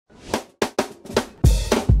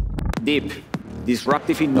Deep,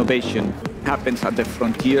 disruptive innovation happens at the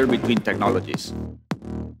frontier between technologies.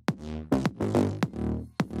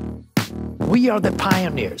 We are the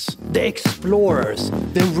pioneers, the explorers,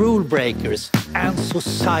 the rule breakers, and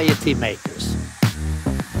society makers.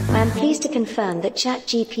 I am pleased to confirm that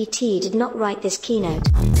ChatGPT did not write this keynote.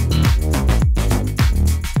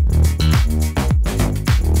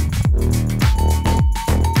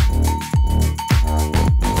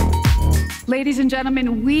 Ladies and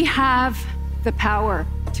gentlemen, we have the power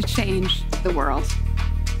to change the world.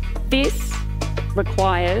 This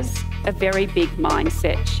requires a very big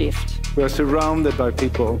mindset shift. We are surrounded by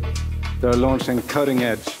people that are launching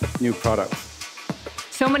cutting-edge new products.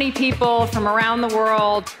 So many people from around the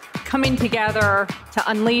world coming together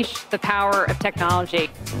to unleash the power of technology.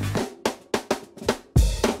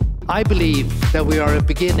 I believe that we are at the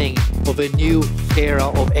beginning of a new era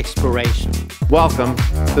of exploration. Welcome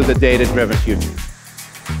to the data-driven future.